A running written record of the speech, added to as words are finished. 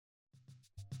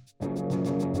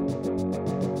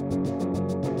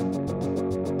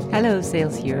Hello,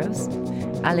 sales heroes.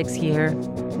 Alex here.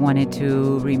 Wanted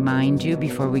to remind you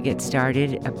before we get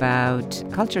started about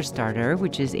Culture Starter,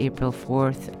 which is April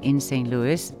 4th in St.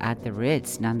 Louis at the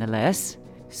Ritz, nonetheless.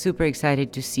 Super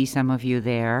excited to see some of you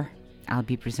there. I'll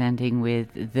be presenting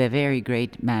with the very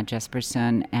great Matt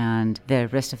Jesperson and the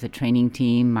rest of the training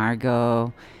team,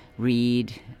 Margot,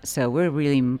 Reed. So we're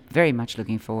really very much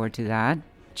looking forward to that.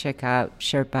 Check out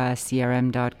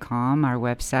sherpacrm.com, our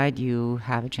website. You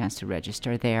have a chance to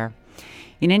register there.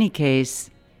 In any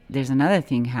case, there's another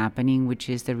thing happening, which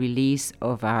is the release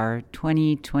of our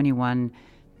 2021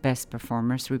 Best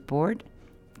Performers Report,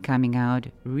 coming out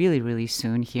really, really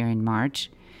soon here in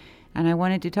March. And I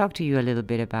wanted to talk to you a little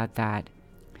bit about that.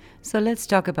 So let's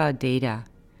talk about data.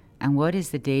 And what is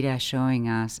the data showing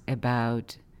us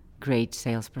about great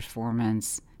sales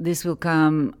performance? This will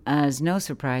come as no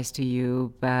surprise to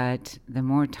you, but the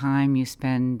more time you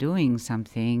spend doing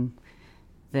something,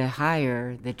 the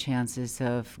higher the chances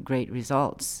of great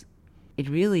results. It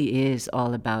really is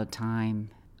all about time.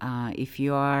 If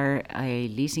you are a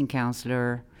leasing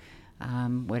counselor,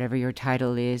 whatever your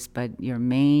title is, but your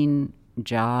main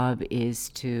job is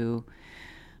to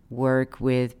work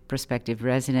with prospective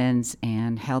residents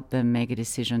and help them make a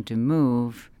decision to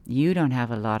move, you don't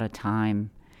have a lot of time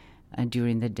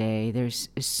during the day. There's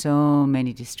so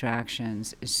many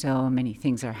distractions, so many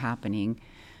things are happening.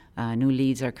 New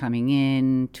leads are coming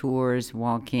in, tours,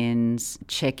 walk-ins,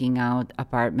 checking out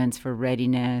apartments for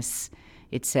readiness,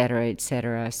 etc.,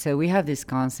 etc. So we have this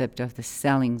concept of the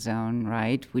selling zone,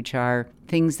 right, which are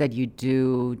things that you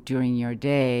do during your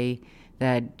day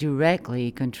that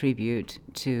directly contribute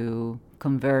to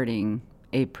converting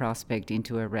a prospect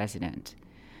into a resident.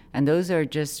 And those are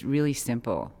just really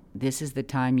simple. This is the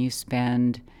time you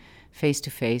spend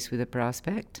face-to-face with a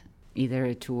prospect, either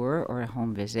a tour or a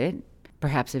home visit,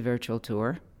 perhaps a virtual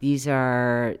tour. These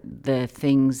are the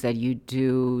things that you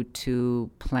do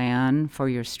to plan for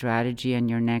your strategy and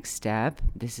your next step.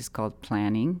 This is called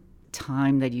planning.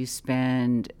 Time that you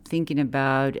spend thinking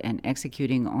about and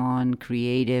executing on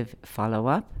creative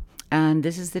follow-up. And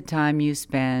this is the time you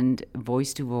spend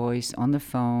voice-to-voice on the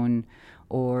phone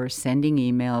or sending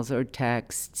emails or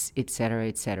texts, etc.,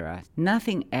 etc.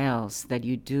 Nothing else that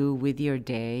you do with your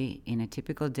day in a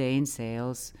typical day in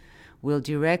sales will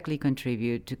directly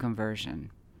contribute to conversion.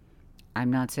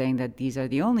 I'm not saying that these are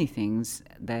the only things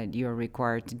that you're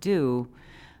required to do,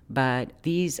 but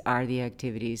these are the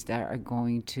activities that are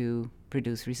going to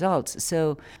produce results.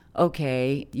 So,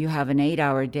 okay, you have an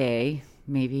 8-hour day.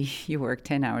 Maybe you work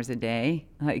 10 hours a day,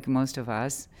 like most of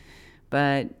us,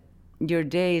 but your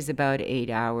day is about 8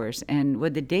 hours. And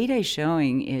what the data is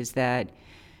showing is that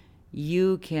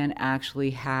you can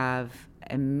actually have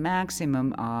a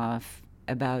maximum of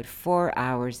about 4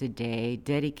 hours a day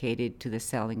dedicated to the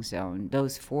selling zone.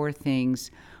 Those 4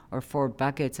 things or 4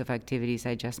 buckets of activities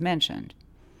I just mentioned.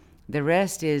 The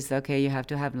rest is, okay, you have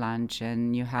to have lunch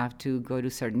and you have to go to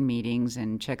certain meetings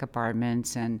and check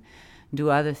apartments and do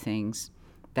other things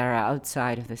that are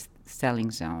outside of the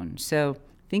selling zone. So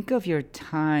think of your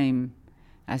time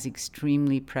as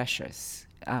extremely precious.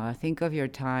 Think of your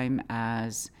time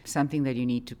as something that you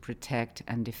need to protect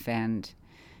and defend,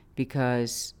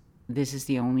 because this is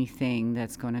the only thing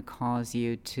that's going to cause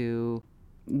you to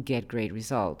get great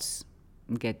results,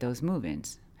 get those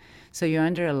move-ins. So you're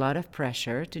under a lot of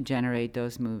pressure to generate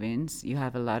those move-ins. You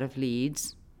have a lot of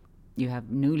leads. You have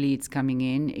new leads coming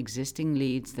in, existing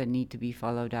leads that need to be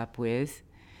followed up with.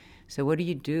 So what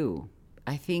do?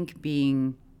 I think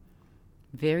being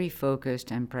very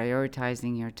focused and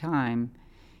prioritizing your time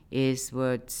is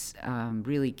what's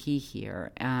really key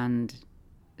here. And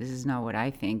this is not what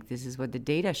I think. This is what the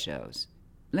data shows.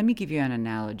 Let me give you an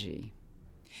analogy.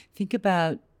 Think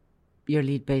about your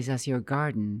lead base as your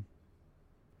garden.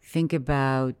 Think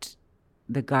about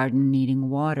the garden needing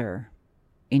water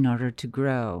in order to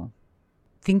grow.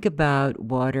 Think about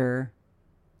water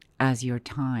as your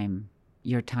time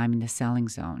in the selling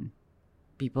zone.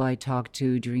 People I talk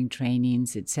to during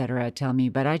trainings, etc., tell me,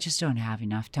 but I just don't have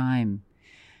enough time.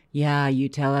 Yeah, you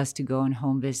tell us to go on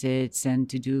home visits and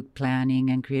to do planning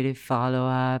and creative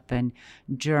follow-up and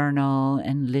journal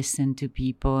and listen to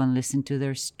people and listen to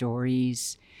their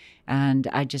stories, and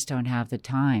I just don't have the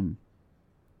time.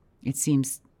 It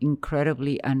seems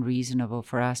incredibly unreasonable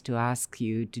for us to ask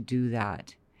you to do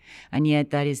that. And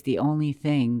yet that is the only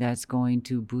thing that's going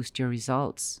to boost your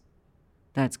results,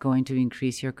 that's going to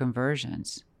increase your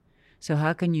conversions. So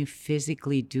how can you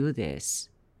physically do this?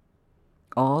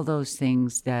 All those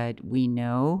things that we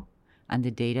know and the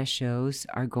data shows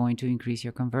are going to increase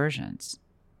your conversions.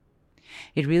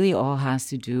 It really all has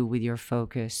to do with your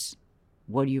focus,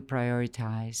 what you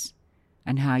prioritize,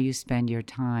 and how you spend your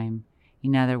time.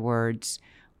 In other words,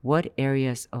 what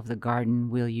areas of the garden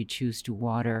will you choose to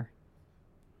water?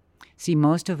 See,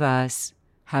 most of us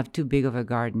have too big of a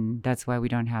garden. That's why we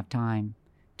don't have time.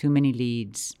 Too many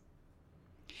leads.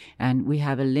 And we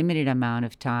have a limited amount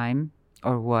of time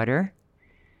or water.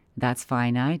 That's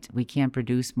finite. We can't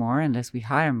produce more unless we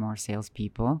hire more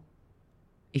salespeople.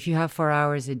 If you have 4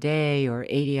 hours a day or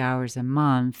 80 hours a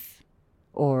month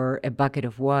or a bucket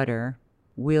of water,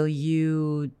 will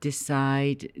you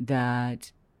decide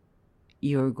that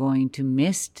you're going to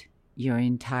mist your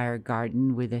entire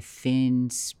garden with a thin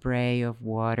spray of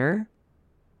water,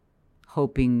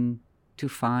 hoping to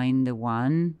find the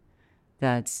one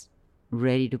that's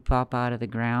ready to pop out of the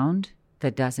ground,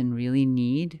 that doesn't really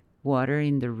need water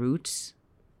in the roots?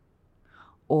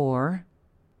 Or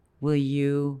will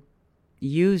you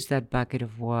use that bucket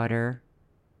of water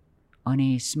on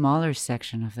a smaller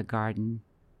section of the garden,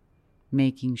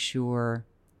 making sure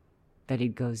that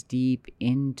it goes deep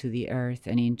into the earth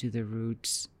and into the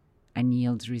roots and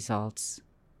yields results?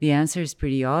 The answer is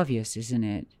pretty obvious, isn't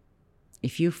it?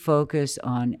 If you focus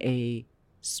on a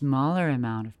smaller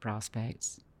amount of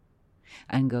prospects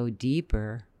and go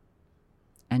deeper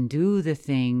and do the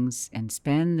things and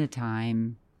spend the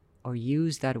time or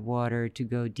use that water to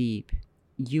go deep,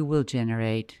 you will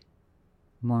generate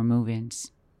more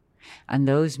move-ins. And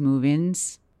those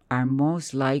move-ins are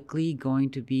most likely going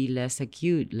to be less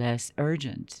acute, less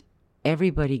urgent.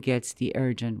 Everybody gets the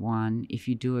urgent one if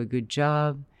you do a good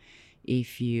job,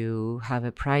 if you have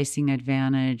a pricing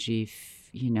advantage,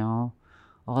 if,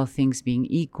 all things being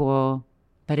equal.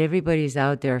 But everybody's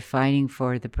out there fighting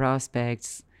for the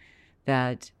prospects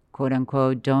that, quote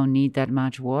unquote, don't need that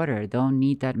much water, don't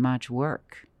need that much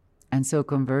work. And so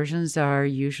conversions are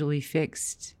usually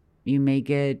fixed. You may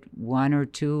get 1 or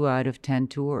 2 out of 10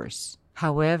 tours.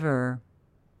 However,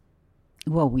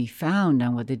 what we found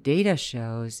and what the data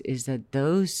shows is that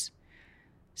those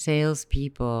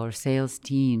salespeople or sales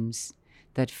teams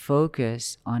that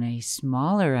focus on a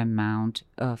smaller amount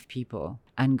of people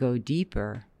and go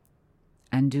deeper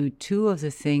and do 2 of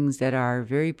the things that are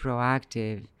very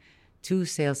proactive, 2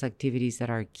 sales activities that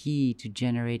are key to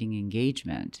generating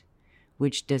engagement,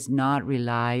 which does not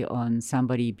rely on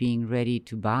somebody being ready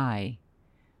to buy,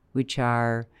 which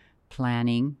are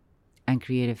planning and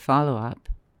creative follow-up,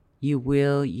 you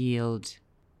will yield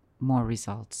more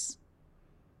results.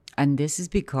 And this is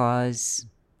because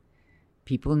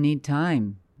people need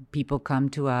time. People come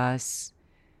to us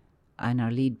and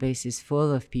our lead base is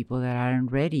full of people that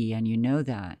aren't ready, and you know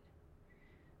that.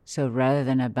 So rather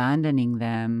than abandoning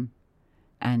them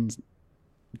and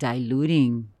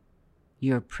diluting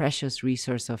your precious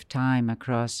resource of time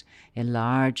across a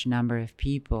large number of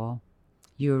people,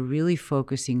 you're really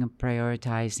focusing on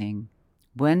prioritizing.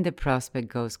 When the prospect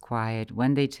goes quiet,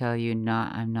 when they tell you, no,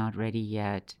 I'm not ready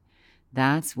yet,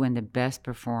 that's when the best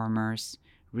performers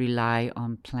rely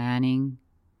on planning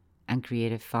and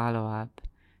creative follow-up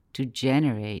to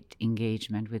generate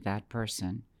engagement with that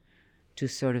person, to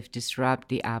sort of disrupt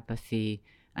the apathy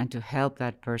and to help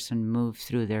that person move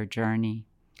through their journey.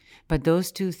 But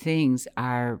those 2 things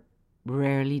are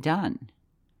rarely done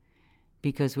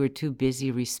because we're too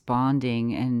busy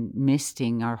responding and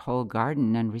misting our whole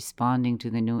garden and responding to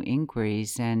the new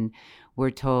inquiries. And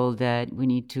we're told that we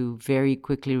need to very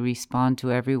quickly respond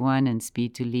to everyone and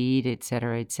speed to lead, et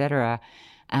cetera, et cetera.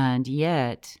 And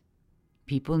yet,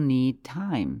 people need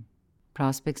time.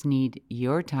 Prospects need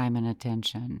your time and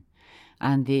attention.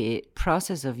 And the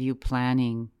process of you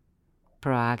planning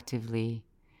proactively,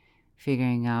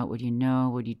 figuring out what you know,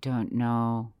 what you don't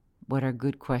know, what are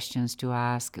good questions to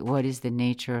ask, what is the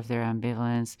nature of their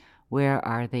ambivalence, where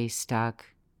are they stuck,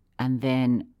 and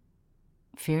then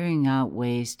figuring out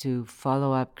ways to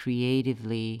follow up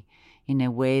creatively in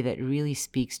a way that really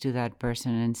speaks to that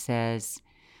person and says,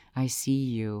 I see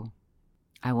you,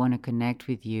 I want to connect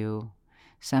with you,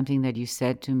 something that you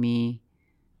said to me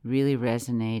really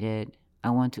resonated, I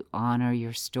want to honor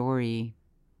your story.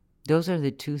 Those are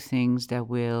the 2 things that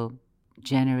will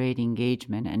generate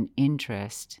engagement and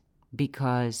interest,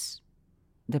 because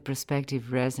the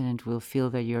prospective resident will feel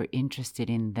that you're interested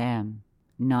in them,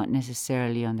 not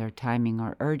necessarily on their timing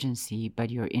or urgency, but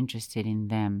you're interested in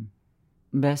them.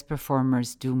 Best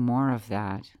performers do more of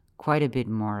that, quite a bit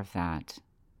more of that,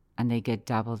 and they get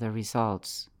double the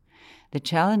results. The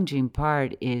challenging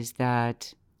part is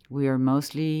that we are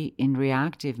mostly in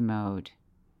reactive mode.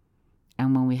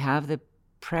 And when we have the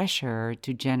pressure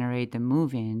to generate the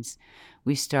move-ins,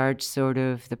 we start sort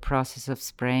of the process of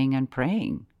spraying and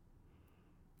praying,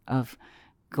 of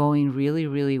going really,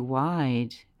 really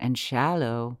wide and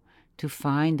shallow to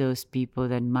find those people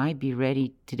that might be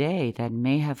ready today, that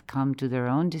may have come to their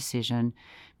own decision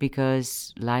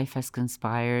because life has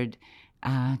conspired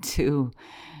to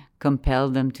compel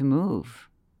them to move.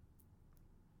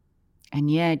 And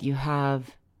yet you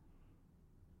have,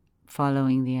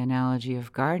 following the analogy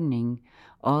of gardening,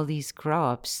 all these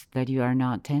crops that you are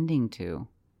not tending to,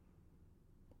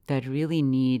 that really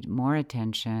need more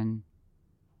attention,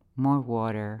 more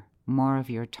water, more of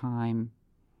your time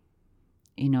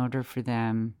in order for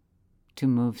them to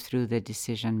move through the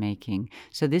decision making.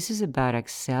 So this is about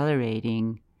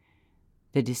accelerating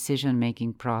the decision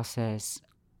making process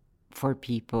for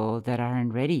people that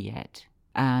aren't ready yet.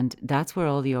 And that's where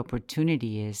all the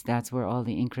opportunity is. That's where all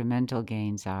the incremental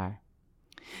gains are.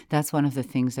 That's one of the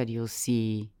things that you'll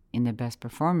see in the Best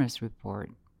Performers Report.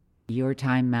 Your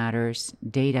time matters.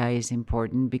 Data is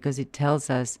important because it tells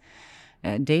us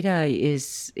data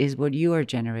is what you are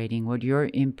generating, what you're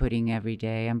inputting every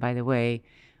day. And by the way,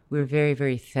 we're very,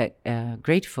 very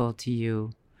grateful to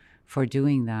you for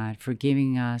doing that, for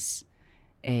giving us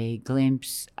a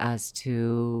glimpse as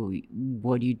to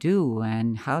what you do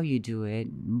and how you do it,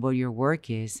 what your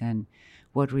work is, and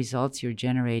what results you're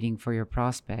generating for your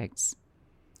prospects.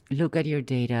 Look at your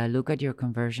data, look at your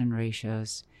conversion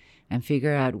ratios, and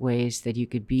figure out ways that you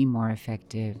could be more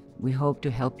effective. We hope to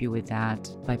help you with that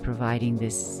by providing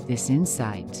this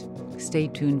insight. Stay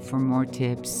tuned for more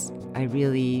tips. I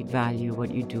really value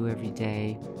what you do every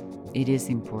day. It is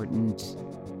important.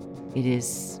 It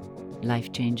is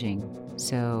life-changing.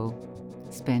 So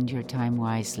spend your time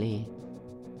wisely,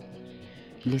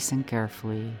 listen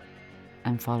carefully,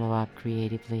 and follow up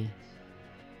creatively.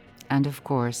 And of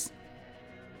course,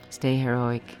 stay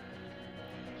heroic.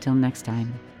 Till next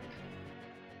time.